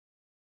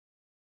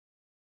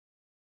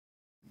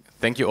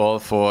Thank you all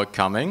for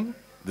coming.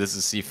 This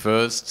is the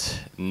first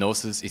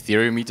Gnosis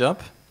Ethereum meetup.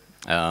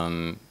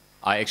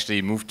 I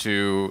actually moved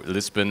to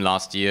Lisbon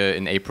last year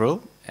in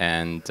April,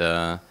 and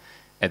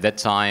at that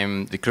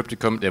time,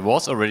 there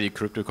was already a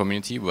crypto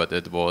community, but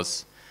it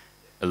was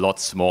a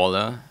lot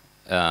smaller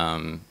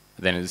than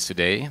it is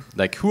today.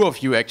 Like, who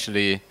of you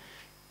actually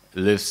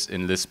lives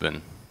in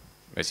Lisbon?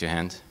 Raise your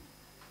hand.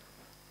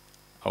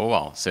 Oh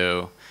wow,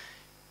 so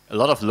a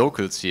lot of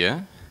locals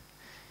here.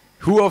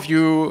 Who of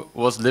you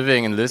was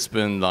living in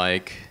Lisbon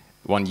like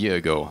 1 year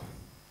ago?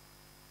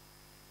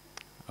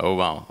 Oh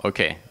wow,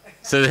 okay.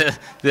 So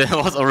there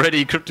was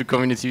already a crypto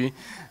community.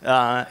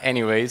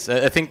 Anyways,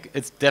 I think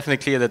it's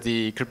definitely clear that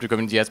the crypto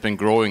community has been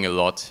growing a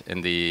lot in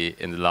the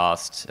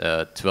last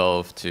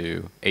 12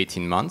 to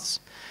 18 months.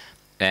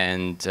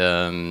 And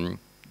there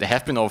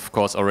have been, of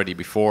course, already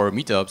before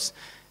meetups,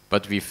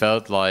 but we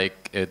felt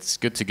like it's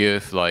good to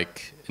give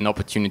like an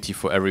opportunity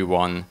for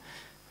everyone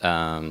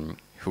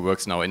who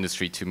works in our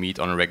industry to meet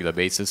on a regular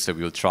basis. So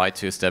we will try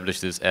to establish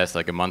this as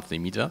like a monthly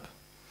meetup.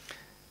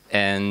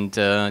 And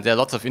there are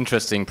lots of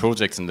interesting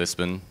projects in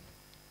Lisbon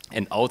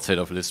and outside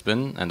of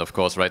Lisbon. And of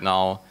course, right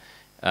now,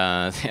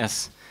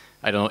 there's,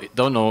 I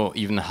don't know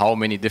even how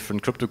many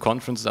different crypto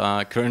conferences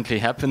are currently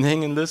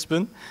happening in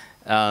Lisbon.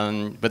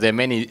 But there are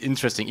many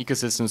interesting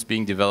ecosystems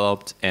being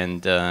developed.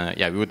 And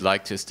yeah, we would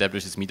like to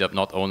establish this meetup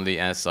not only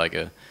as like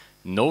a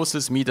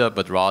Gnosis meetup,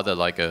 but rather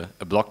like a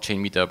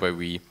blockchain meetup where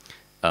we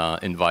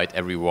invite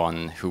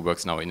everyone who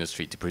works in our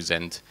industry to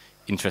present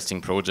interesting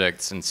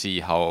projects and see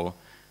how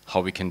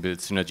we can build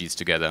synergies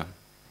together.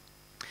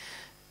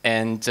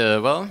 And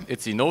well,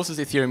 it's the Gnosis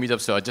Ethereum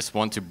meetup, so I just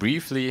want to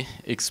briefly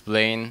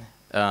explain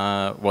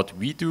what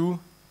we do.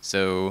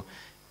 So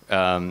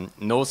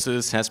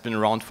Gnosis has been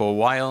around for a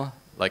while.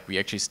 Like, we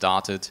actually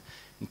started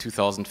in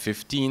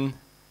 2015,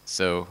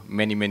 so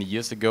many, many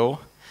years ago,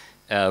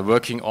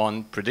 working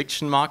on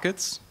prediction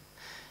markets.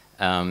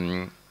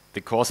 The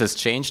course has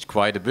changed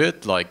quite a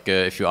bit. Like,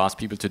 if you ask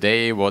people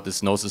today what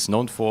is Gnosis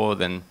known for,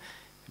 then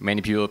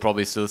many people will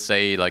probably still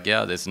say, like,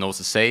 yeah, there's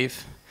Gnosis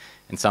Safe.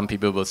 And some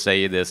people will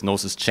say there's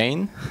Gnosis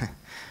Chain.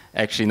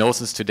 Actually,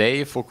 Gnosis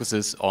today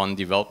focuses on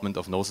development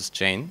of Gnosis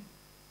Chain.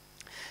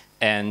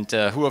 And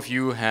who of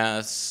you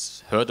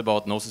has heard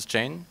about Gnosis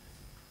Chain?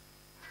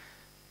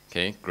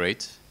 Okay,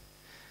 great.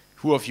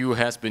 Who of you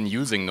has been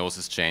using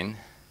Gnosis Chain?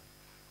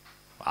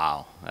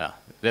 Wow, yeah,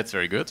 that's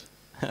very good.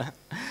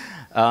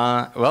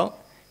 Well,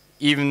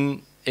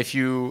 even if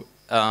you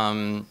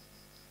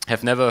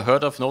have never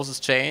heard of Gnosis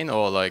Chain,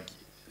 or like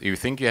you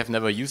think you have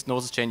never used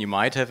Gnosis Chain, you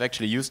might have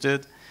actually used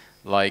it.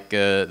 Like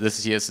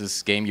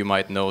this game you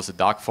might know is a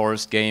Dark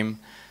Forest game,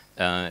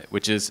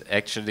 which is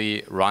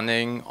actually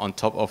running on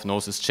top of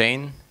Gnosis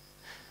Chain.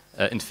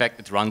 In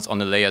fact, it runs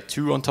on a layer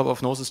 2 on top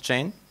of Gnosis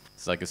Chain.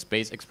 It's like a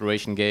space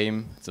exploration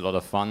game. It's a lot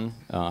of fun.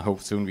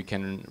 Hope soon we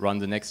can run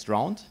the next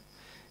round.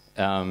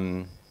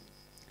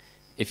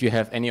 If you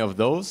have any of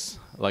those,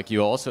 like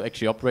you're also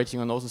actually operating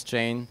on Gnosis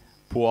Chain,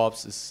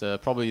 POAPs is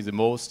probably the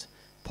most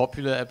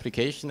popular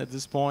application at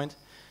this point.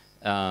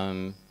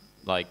 Where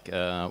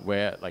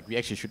we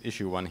actually should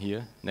issue one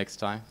here next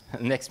time.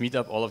 Next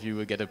meetup, all of you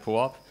will get a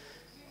POAP.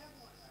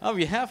 Oh,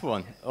 we have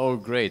one. Oh,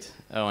 great.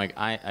 Oh,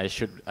 I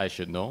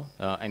should know.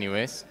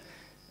 Anyways,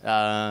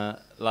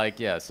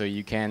 yeah. So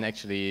you can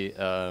actually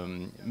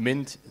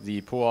mint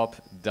the POAP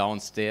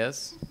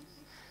downstairs.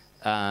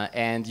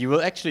 And you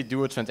will actually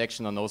do a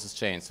transaction on Gnosis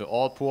Chain. So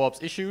all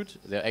POAPs issued,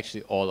 they're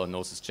actually all on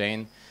Gnosis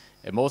Chain.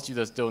 Most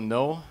users don't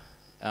know,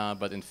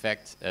 but in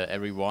fact,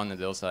 everyone, and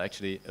those are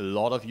actually a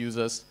lot of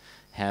users,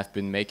 have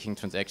been making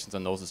transactions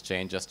on Gnosis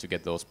Chain just to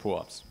get those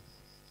POAPs.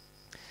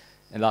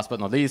 And last but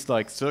not least,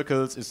 like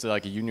Circles is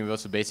like a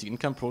universal basic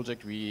income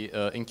project we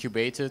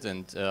incubated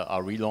and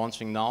are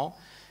relaunching now.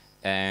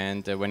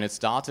 And when it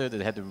started, it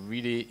had a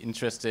really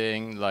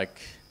interesting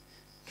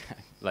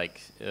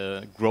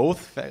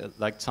growth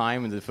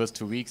time in the first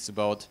 2 weeks.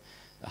 About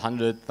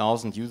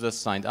 100,000 users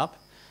signed up,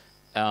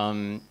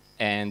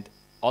 and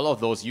all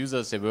of those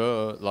users, they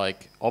were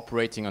like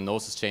operating on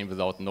Gnosis Chain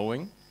without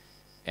knowing.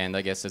 And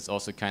I guess that's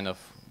also kind of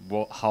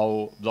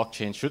how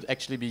blockchain should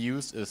actually be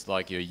used, is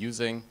like you're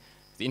using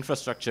the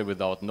infrastructure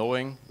without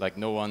knowing. Like,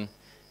 no one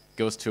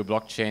goes to a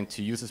blockchain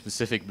to use a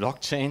specific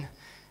blockchain.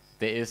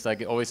 There is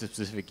like always a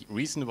specific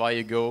reason why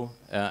you go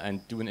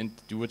and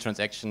do a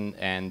transaction,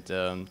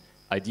 and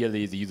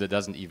ideally, the user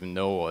doesn't even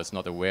know or is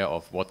not aware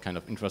of what kind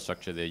of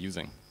infrastructure they're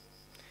using.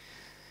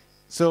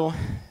 So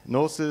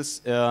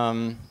Gnosis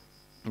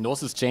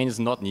Chain is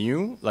not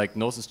new. Like,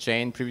 Gnosis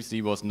Chain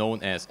previously was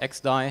known as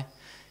XDAI.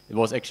 It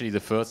was actually the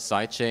first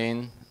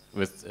sidechain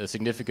with a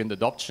significant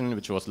adoption,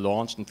 which was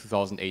launched in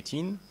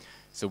 2018.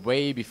 So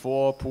way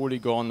before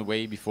Polygon,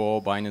 way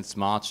before Binance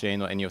Smart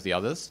Chain or any of the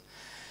others.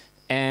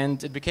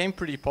 And it became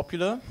pretty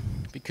popular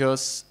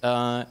because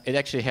it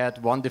actually had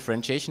one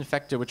differentiation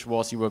factor, which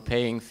was you were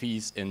paying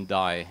fees in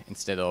DAI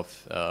instead of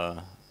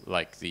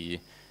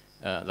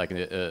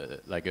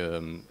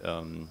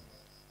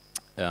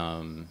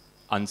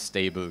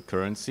unstable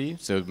currency.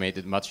 So it made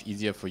it much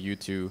easier for you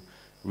to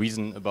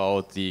reason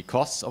about the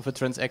costs of a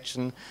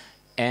transaction.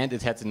 And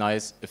it had the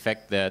nice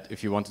effect that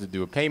if you wanted to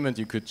do a payment,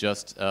 you could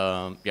just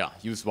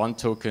use one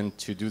token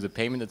to do the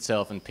payment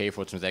itself and pay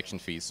for transaction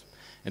fees.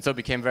 And so it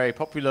became very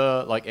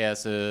popular, like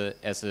as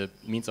a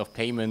means of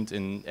payment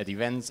at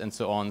events and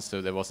so on.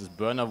 So there was this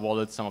burner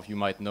wallet, some of you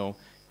might know,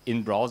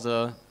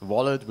 in-browser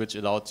wallet, which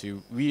allowed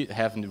to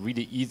have a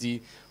really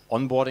easy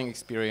onboarding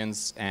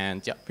experience,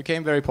 and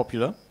became very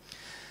popular.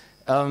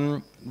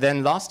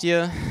 Then last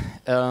year,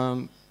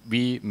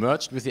 we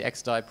merged with the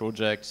XDAI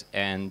project,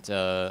 and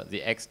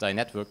the XDAI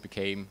network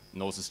became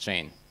Gnosis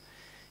Chain.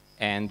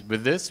 And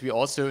with this, we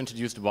also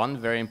introduced one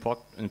very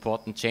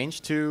important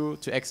change to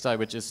XDAI,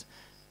 which is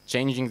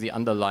changing the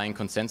underlying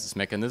consensus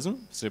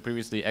mechanism. So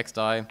previously,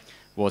 XDAI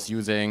was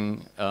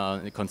using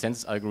a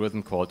consensus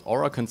algorithm called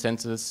Aura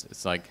consensus.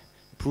 It's like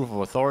proof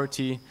of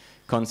authority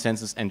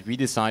consensus, and we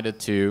decided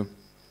to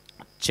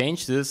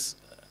change this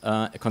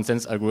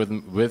consensus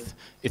algorithm with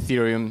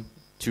Ethereum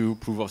to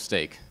proof of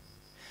stake.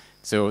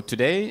 So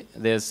today,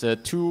 there's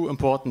two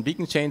important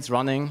beacon chains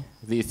running,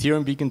 the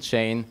Ethereum beacon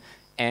chain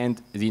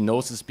and the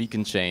Gnosis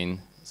beacon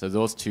chain. So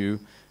those two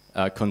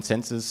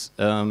consensus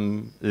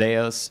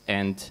layers,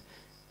 and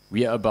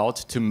we are about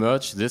to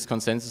merge this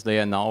consensus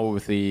layer now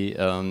with the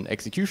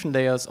execution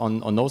layers on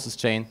Gnosis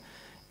Chain.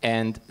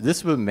 And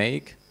this will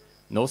make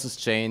Gnosis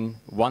Chain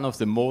one of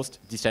the most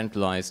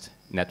decentralized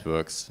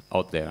networks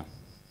out there.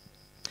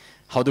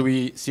 How do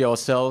we see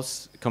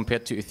ourselves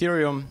compared to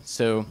Ethereum?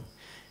 So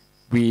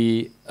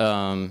we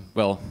love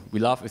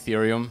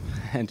Ethereum,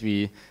 and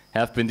we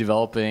have been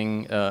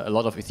developing a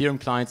lot of Ethereum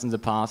clients in the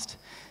past.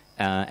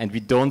 And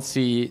we don't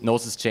see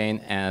Gnosis Chain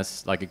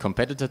as like a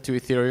competitor to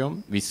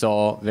Ethereum. We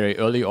saw very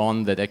early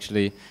on that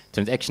actually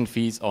transaction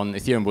fees on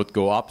Ethereum would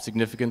go up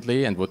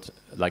significantly, and would,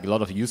 like a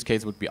lot of use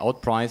cases, would be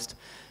outpriced.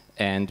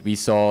 And we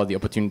saw the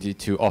opportunity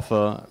to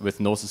offer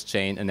with Gnosis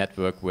Chain a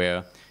network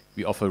where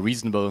we offer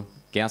reasonable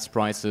gas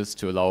prices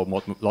to allow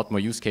a lot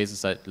more use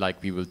cases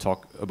like we will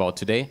talk about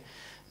today,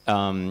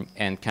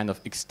 and kind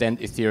of extend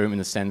Ethereum in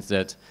the sense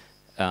that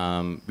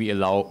we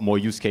allow more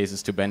use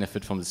cases to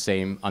benefit from the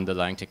same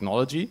underlying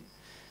technology,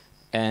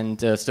 and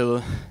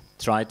still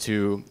try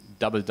to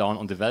double down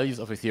on the values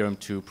of Ethereum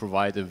to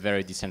provide a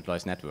very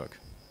decentralized network.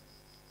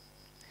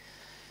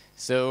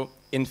 So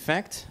in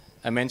fact,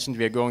 I mentioned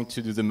we are going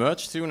to do the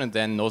merge soon, and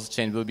then Gnosis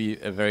Chain will be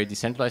a very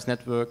decentralized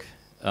network.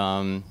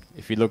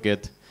 If we look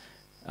at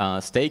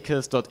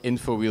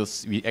stakers.info,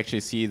 we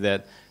actually see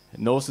that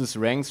Gnosis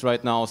ranks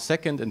right now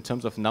second in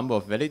terms of number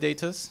of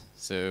validators.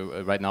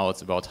 So right now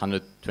it's about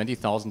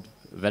 120,000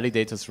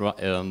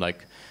 validators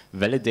like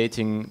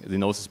validating the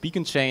Gnosis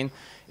beacon chain.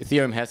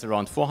 Ethereum has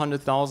around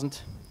 400,000.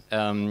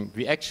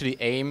 We actually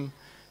aim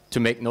to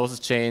make Gnosis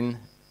Chain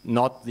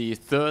not the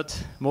third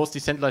most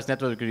decentralized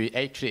network. We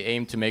actually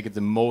aim to make it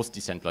the most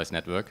decentralized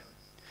network.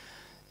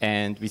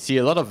 And we see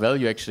a lot of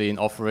value actually in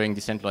offering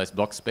decentralized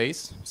block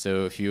space.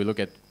 So if you look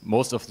at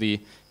most of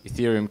the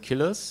Ethereum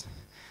killers,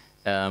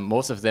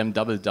 most of them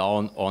double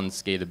down on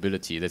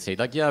scalability. They say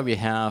like, yeah, we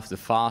have the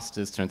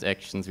fastest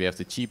transactions, we have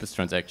the cheapest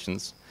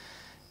transactions,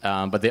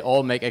 but they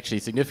all make actually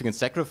significant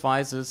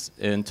sacrifices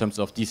in terms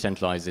of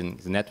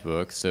decentralizing the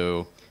network.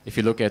 So if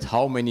you look at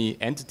how many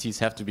entities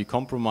have to be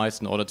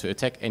compromised in order to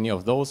attack any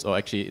of those, or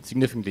actually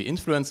significantly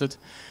influence it,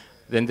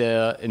 then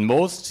there are, in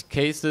most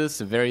cases,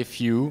 very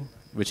few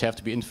which have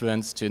to be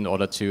influenced in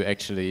order to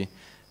actually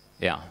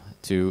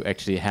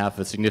have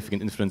a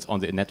significant influence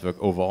on the network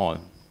overall.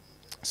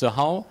 So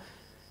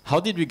how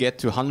did we get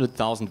to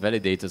 100,000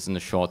 validators in a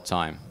short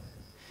time?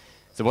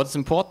 So what's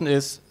important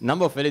is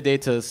number of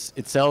validators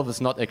itself is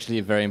not actually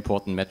a very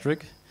important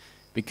metric,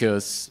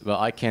 because, well,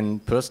 I can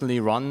personally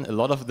run a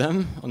lot of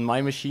them on my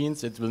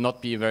machines. It will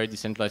not be a very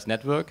decentralized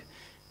network.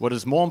 What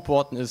is more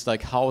important is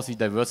like how is the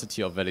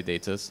diversity of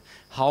validators,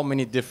 how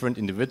many different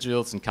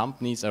individuals and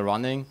companies are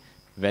running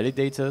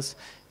validators.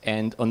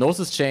 And on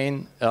Gnosis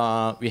Chain,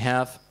 we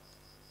have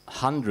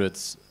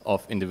hundreds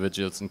of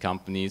individuals and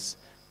companies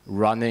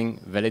running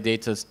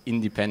validators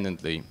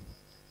independently.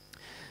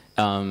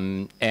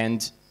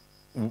 And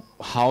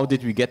how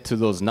did we get to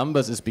those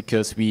numbers is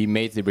because we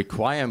made the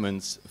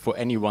requirements for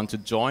anyone to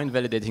join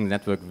validating the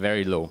network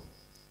very low.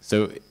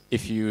 So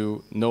if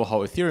you know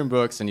how Ethereum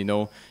works, and you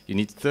know you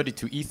need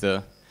 32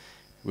 Ether,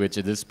 which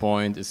at this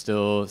point is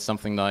still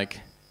something like,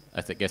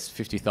 I guess,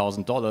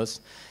 $50,000,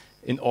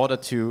 in order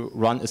to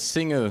run a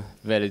single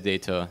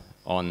validator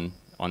on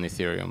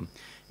Ethereum.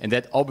 And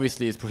that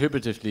obviously is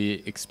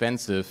prohibitively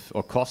expensive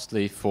or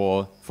costly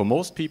for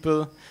most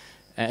people,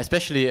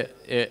 especially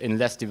in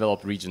less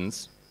developed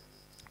regions.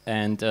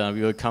 And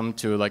we will come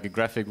to like a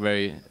graphic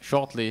very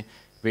shortly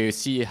where you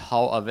see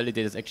how our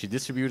validators actually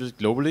distributed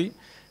globally,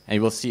 and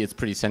you will see it's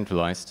pretty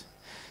centralized.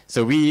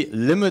 So we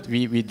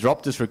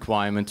dropped this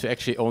requirement to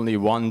actually only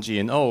one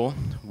GNO.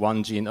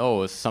 One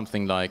GNO is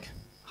something like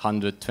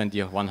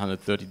 $120 or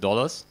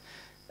 $130,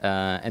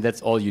 and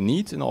that's all you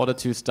need in order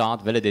to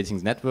start validating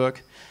the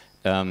network.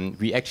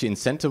 We actually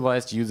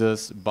incentivized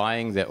users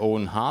buying their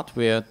own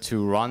hardware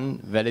to run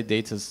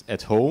validators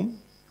at home.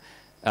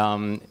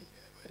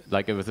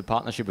 like with a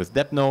partnership with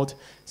Depnode.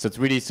 So it's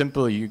really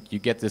simple. You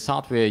get this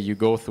hardware, you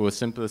go through a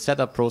simple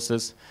setup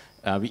process.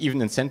 We even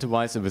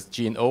incentivize it with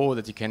GNO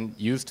that you can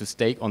use to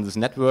stake on this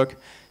network.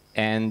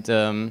 And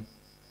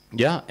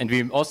yeah, and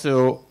we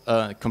also,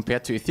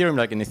 compared to Ethereum,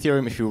 like in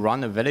Ethereum, if you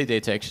run a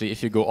validator, actually,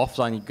 if you go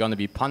offline, you're going to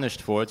be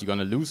punished for it. You're going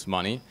to lose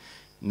money.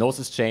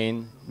 Gnosis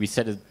Chain, we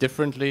set it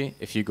differently.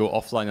 If you go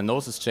offline on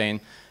Gnosis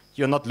Chain,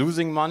 you're not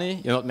losing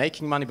money, you're not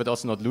making money, but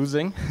also not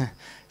losing.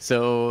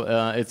 So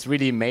it's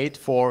really made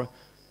for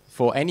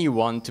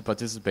anyone to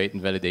participate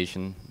in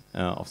validation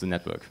of the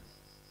network.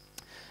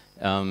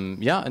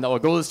 Yeah, and our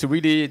goal is to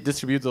really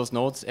distribute those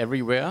nodes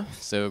everywhere.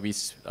 So we,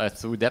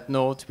 through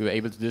Depnode, we were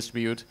able to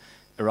distribute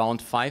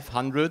around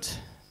 500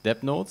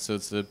 Dep nodes, so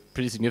it's a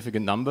pretty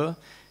significant number.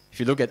 If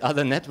you look at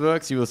other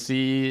networks, you will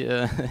see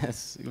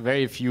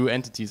very few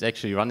entities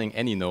actually running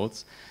any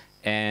nodes.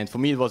 And for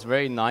me, it was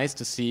very nice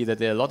to see that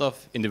there are a lot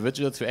of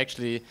individuals who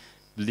actually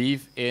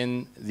believe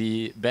in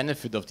the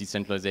benefit of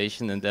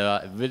decentralization and they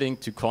are willing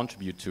to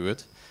contribute to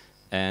it.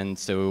 And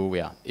so,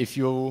 yeah, if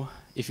you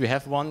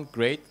have one,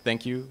 great,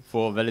 thank you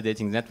for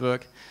validating the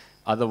network.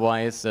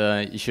 Otherwise,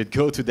 you should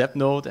go to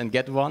Depnode and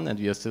get one, and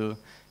we are still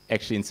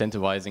actually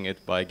incentivizing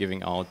it by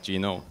giving out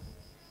GNO.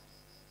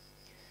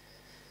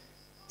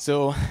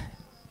 So,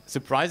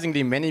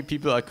 surprisingly, many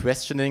people are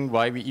questioning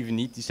why we even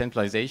need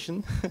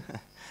decentralization.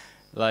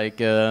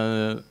 Like,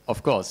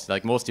 of course,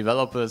 like most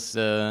developers,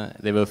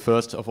 they will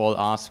first of all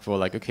ask for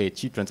like, okay,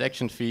 cheap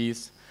transaction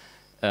fees,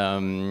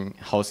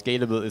 how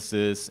scalable is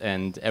this,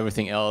 and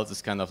everything else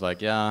is kind of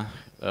like, yeah,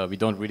 we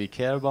don't really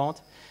care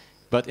about.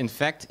 But in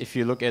fact, if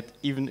you look at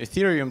even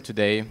Ethereum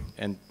today,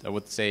 and I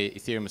would say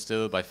Ethereum is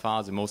still by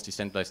far the most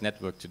decentralized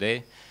network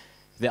today,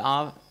 there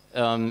are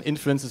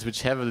influences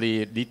which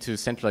heavily lead to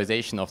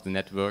centralization of the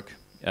network,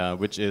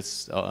 which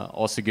is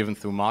also given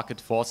through market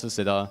forces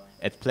that are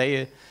at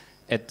play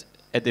at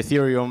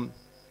Ethereum.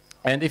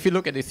 And if you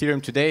look at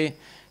Ethereum today,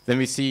 then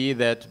we see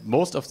that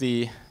most of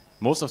the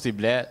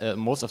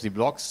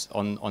blocks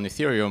on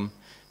Ethereum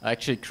are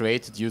actually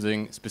created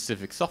using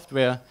specific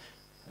software.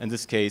 In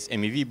this case,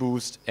 MEV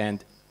Boost.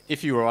 And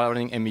if you are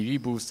running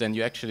MEV Boost, then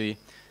you actually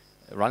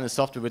run a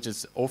software which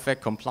is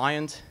OFAC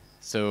compliant.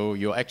 So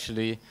you're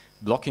actually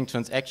blocking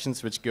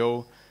transactions which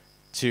go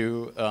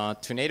to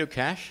Tornado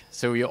Cash.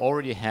 So you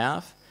already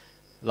have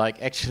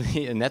like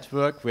actually a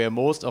network where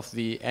most of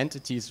the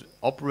entities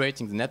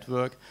operating the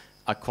network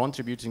are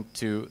contributing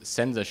to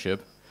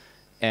censorship.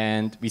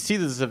 And we see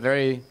this as a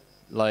very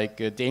like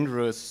a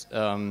dangerous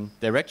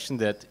direction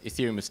that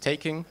Ethereum is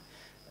taking.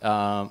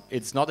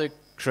 It's not a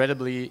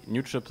credibly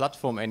neutral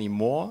platform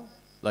anymore.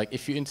 Like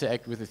if you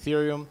interact with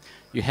Ethereum,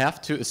 you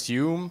have to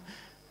assume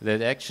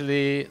that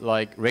actually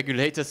like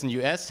regulators in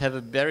the US have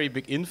a very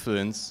big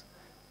influence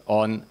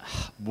on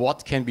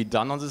what can be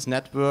done on this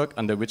network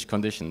under which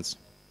conditions.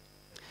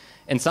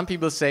 And some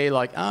people say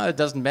like, it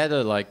doesn't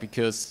matter, like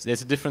because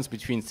there's a difference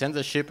between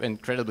censorship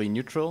and credibly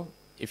neutral.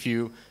 If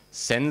you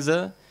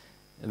censor,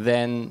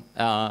 then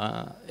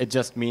it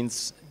just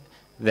means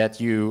that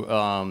you,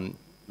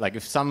 like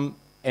if some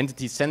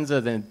entity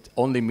censor, then it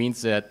only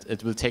means that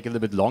it will take a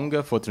little bit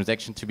longer for a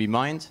transaction to be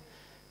mined.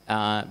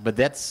 But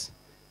that's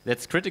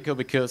critical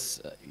because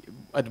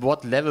at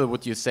what level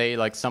would you say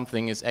like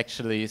something is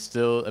actually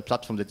still a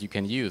platform that you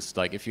can use?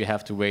 Like if you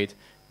have to wait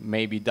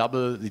maybe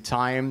double the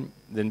time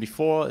than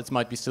before, it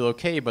might be still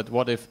okay, but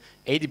what if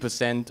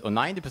 80% or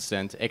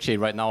 90%, actually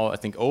right now I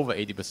think over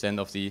 80%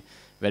 of the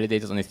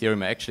validators on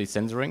Ethereum are actually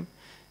censoring?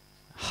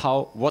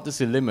 What is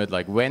the limit?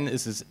 Like when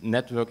is this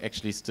network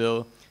actually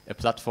still a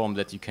platform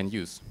that you can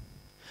use?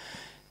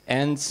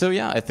 And so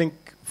yeah, I think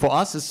for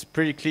us it's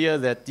pretty clear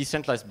that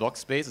decentralized block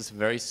space is a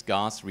very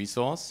scarce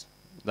resource.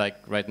 Like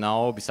right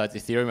now, besides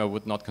Ethereum, I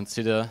would not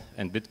consider,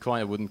 and Bitcoin,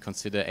 I wouldn't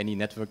consider any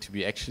network to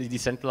be actually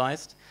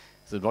decentralized.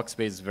 So the block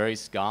space is very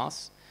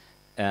scarce.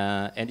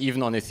 And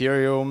even on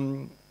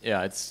Ethereum,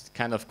 yeah, it's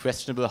kind of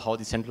questionable how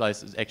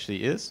decentralized it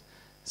actually is.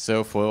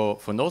 So for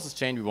Gnosis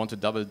Chain, we want to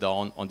double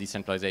down on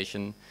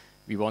decentralization.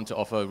 We want to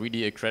offer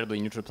really a credibly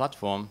neutral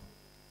platform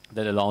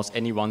that allows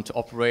anyone to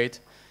operate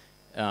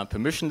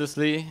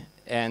permissionlessly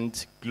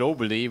and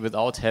globally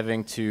without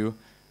having to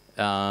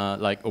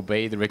like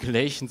obey the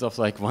regulations of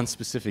like one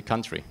specific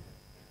country.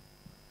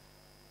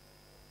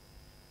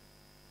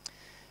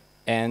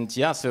 And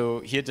yeah, so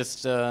here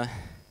just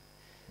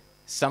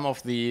some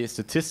of the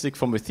statistics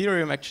from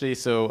Ethereum actually.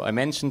 So I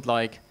mentioned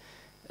like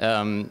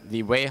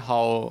the way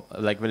how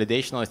like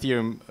validation on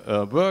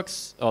Ethereum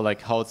works, or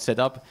like how it's set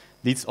up,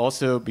 leads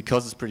also,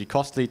 because it's pretty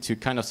costly, to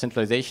kind of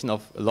centralization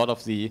of a lot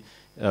of the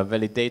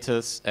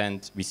validators.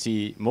 And we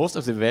see most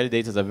of the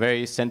validators are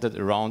very centered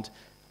around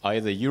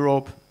either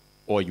Europe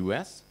or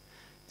US.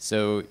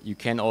 So you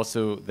can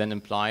also then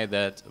imply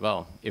that,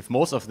 well, if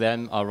most of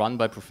them are run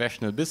by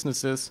professional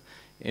businesses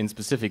in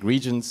specific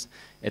regions,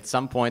 at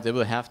some point they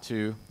will have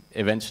to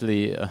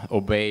eventually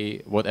obey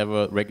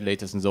whatever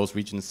regulators in those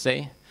regions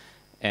say.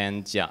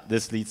 And yeah,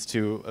 this leads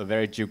to a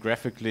very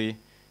geographically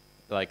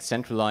like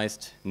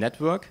centralized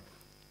network.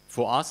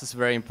 For us, it's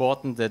very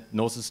important that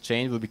Gnosis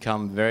Chain will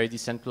become very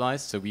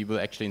decentralized. So we will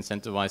actually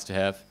incentivize to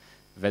have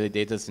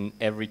validators in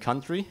every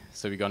country.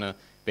 So we're going to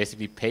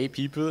basically pay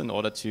people in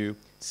order to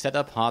set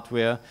up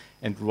hardware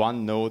and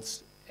run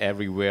nodes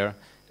everywhere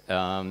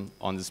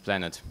on this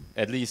planet.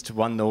 At least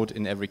one node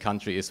in every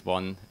country is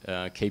one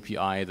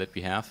KPI that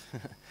we have.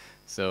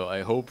 So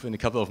I hope in a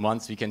couple of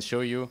months we can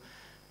show you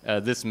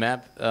this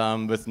map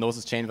with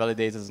Gnosis Chain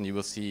validators, and you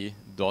will see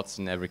dots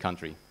in every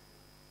country.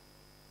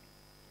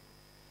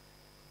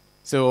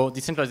 So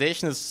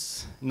decentralization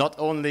is not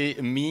only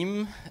a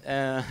meme,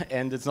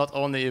 and it's not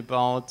only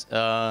about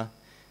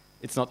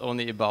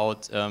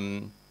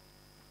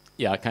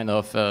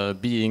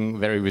being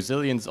very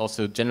resilient. It's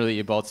also generally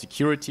about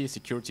security.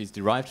 Security is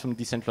derived from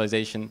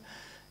decentralization.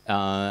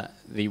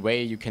 The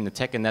way you can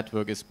attack a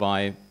network is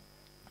by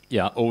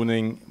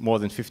owning more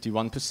than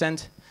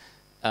 51%,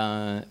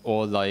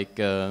 or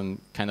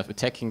kind of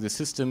attacking the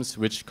systems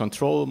which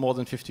control more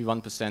than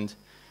 51%.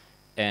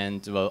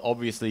 And well,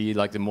 obviously,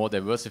 like the more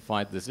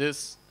diversified this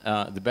is,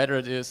 the better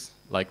it is.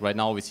 Like right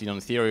now we see on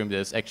Ethereum,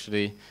 there's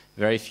actually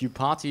very few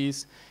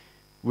parties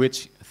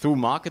which through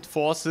market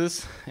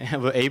forces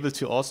were able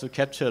to also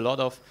capture a lot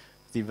of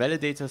the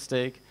validator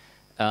stake.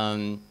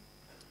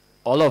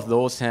 All of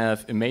those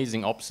have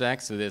amazing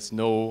OPSEC, so there's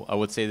no, I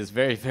would say there's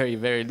very, very,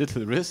 very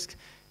little risk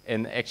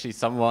in actually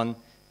someone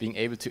being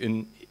able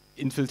to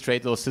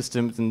infiltrate those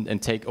systems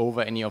and take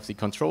over any of the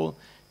control.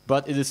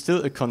 But it is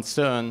still a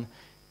concern.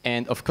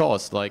 And of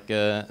course, like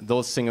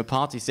those single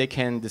parties, they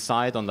can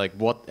decide on like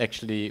what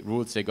actually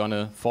rules they're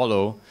gonna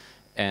follow,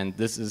 and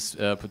this is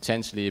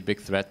potentially a big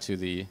threat to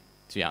the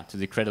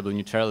credible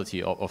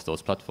neutrality of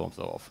those platforms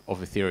of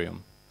Ethereum.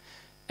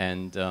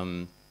 And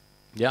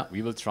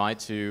we will try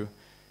to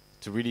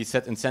really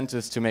set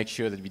incentives to make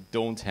sure that we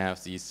don't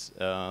have these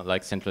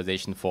like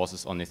centralization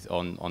forces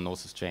on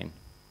Gnosis Chain.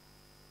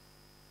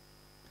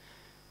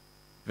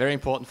 Very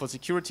important for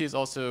security is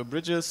also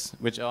bridges,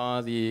 which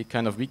are the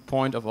kind of weak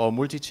point of our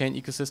multi-chain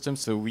ecosystem.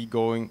 So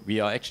we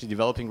are actually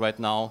developing right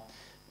now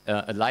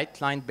a light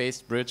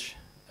client-based bridge,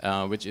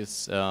 which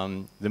is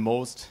the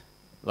most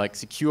like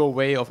secure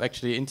way of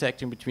actually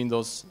interacting between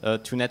those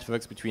two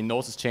networks, between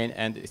Gnosis Chain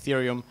and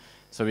Ethereum.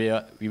 So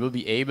we will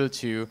be able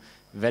to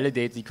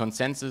validate the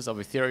consensus of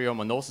Ethereum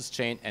on Gnosis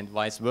Chain and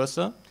vice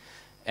versa.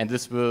 And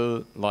this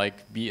will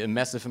like be a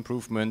massive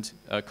improvement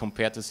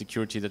compared to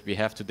security that we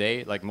have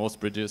today. Like most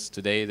bridges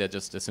today, they're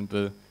just a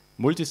simple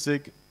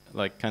multisig,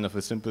 like kind of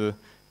a simple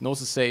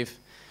Gnosis safe.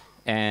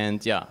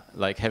 And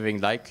like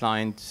having light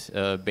client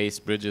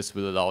based bridges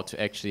will allow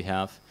to actually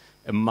have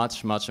a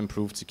much, much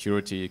improved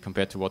security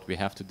compared to what we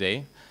have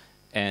today.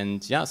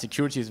 And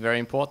security is very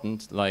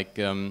important. Like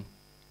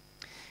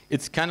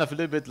it's kind of a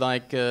little bit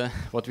like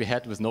what we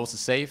had with Gnosis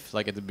Safe.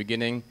 Like at the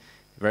beginning,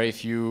 very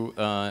few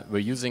were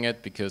using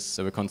it because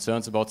there were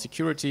concerns about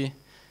security.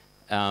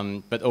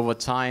 But over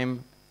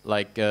time,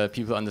 like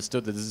people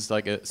understood that this is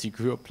like a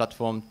secure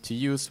platform to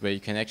use where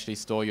you can actually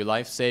store your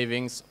life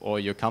savings or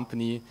your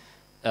company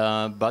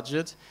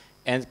budget.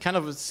 And kind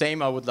of the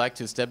same I would like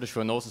to establish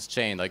for Gnosis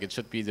Chain. Like it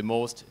should be the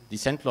most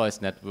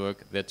decentralized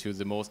network to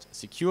the most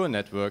secure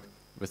network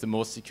with the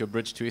most secure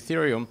bridge to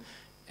Ethereum.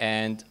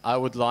 And I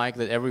would like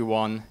that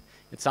everyone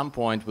at some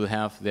point will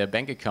have their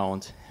bank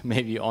account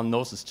maybe on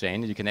Gnosis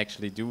Chain. You can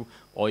actually do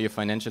all your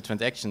financial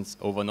transactions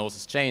over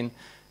Gnosis Chain.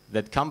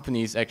 That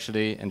companies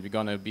actually, and we're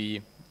going to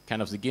be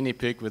kind of the guinea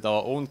pig with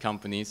our own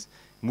companies,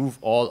 move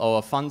all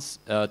our funds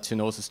to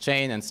Gnosis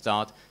Chain and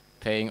start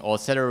paying all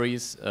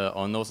salaries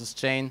on Gnosis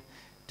Chain,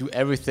 do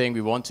everything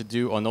we want to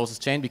do on Gnosis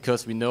Chain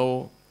because we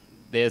know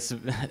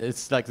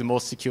it's like the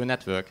most secure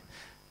network.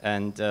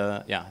 And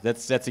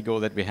that's the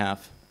goal that we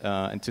have.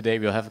 And today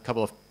we'll have a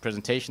couple of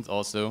presentations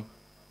also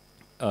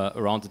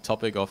around the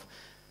topic of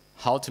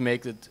how to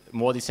make it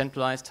more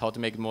decentralized, how to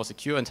make it more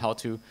secure, and how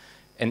to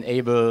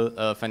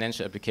enable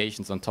financial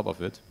applications on top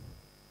of it.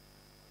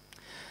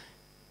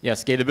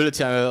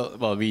 Scalability,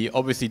 well, we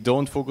obviously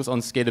don't focus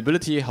on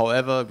scalability.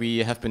 However, we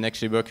have been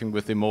actually working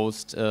with the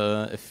most,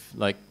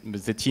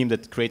 with the team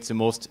that creates the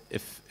most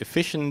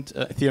efficient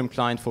Ethereum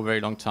client for a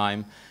very long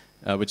time,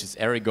 which is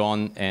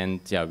Aragon, and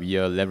we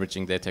are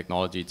leveraging their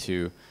technology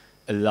to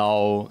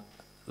allow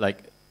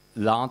like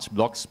large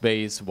block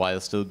space while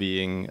still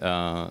being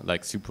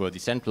like super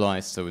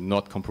decentralized, so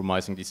not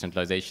compromising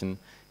decentralization,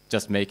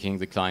 just making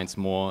the clients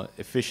more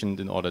efficient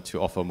in order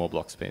to offer more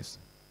block space.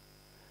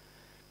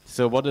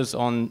 So what is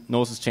on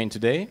Gnosis Chain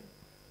today?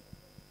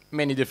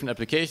 Many different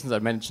applications. I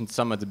mentioned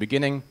some at the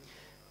beginning.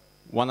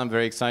 One I'm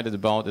very excited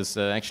about is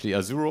actually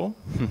Azuro.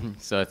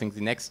 So I think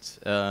the next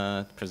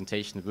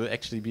presentation will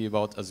actually be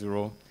about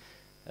Azuro.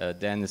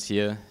 Dan is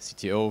here,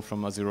 CTO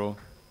from Azuro.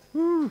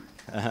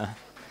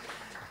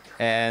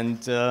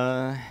 And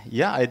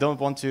I don't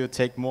want to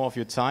take more of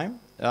your time.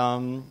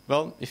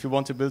 Well, if you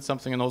want to build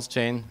something on Gnosis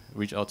Chain,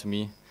 reach out to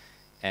me.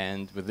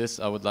 And with this,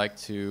 I would like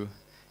to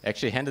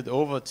actually hand it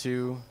over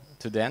to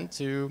Dan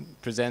to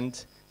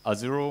present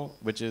Azuro,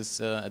 which is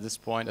at this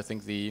point, I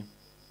think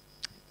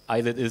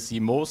either it is the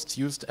most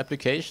used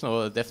application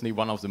or definitely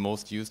one of the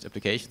most used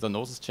applications on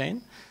Gnosis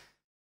Chain.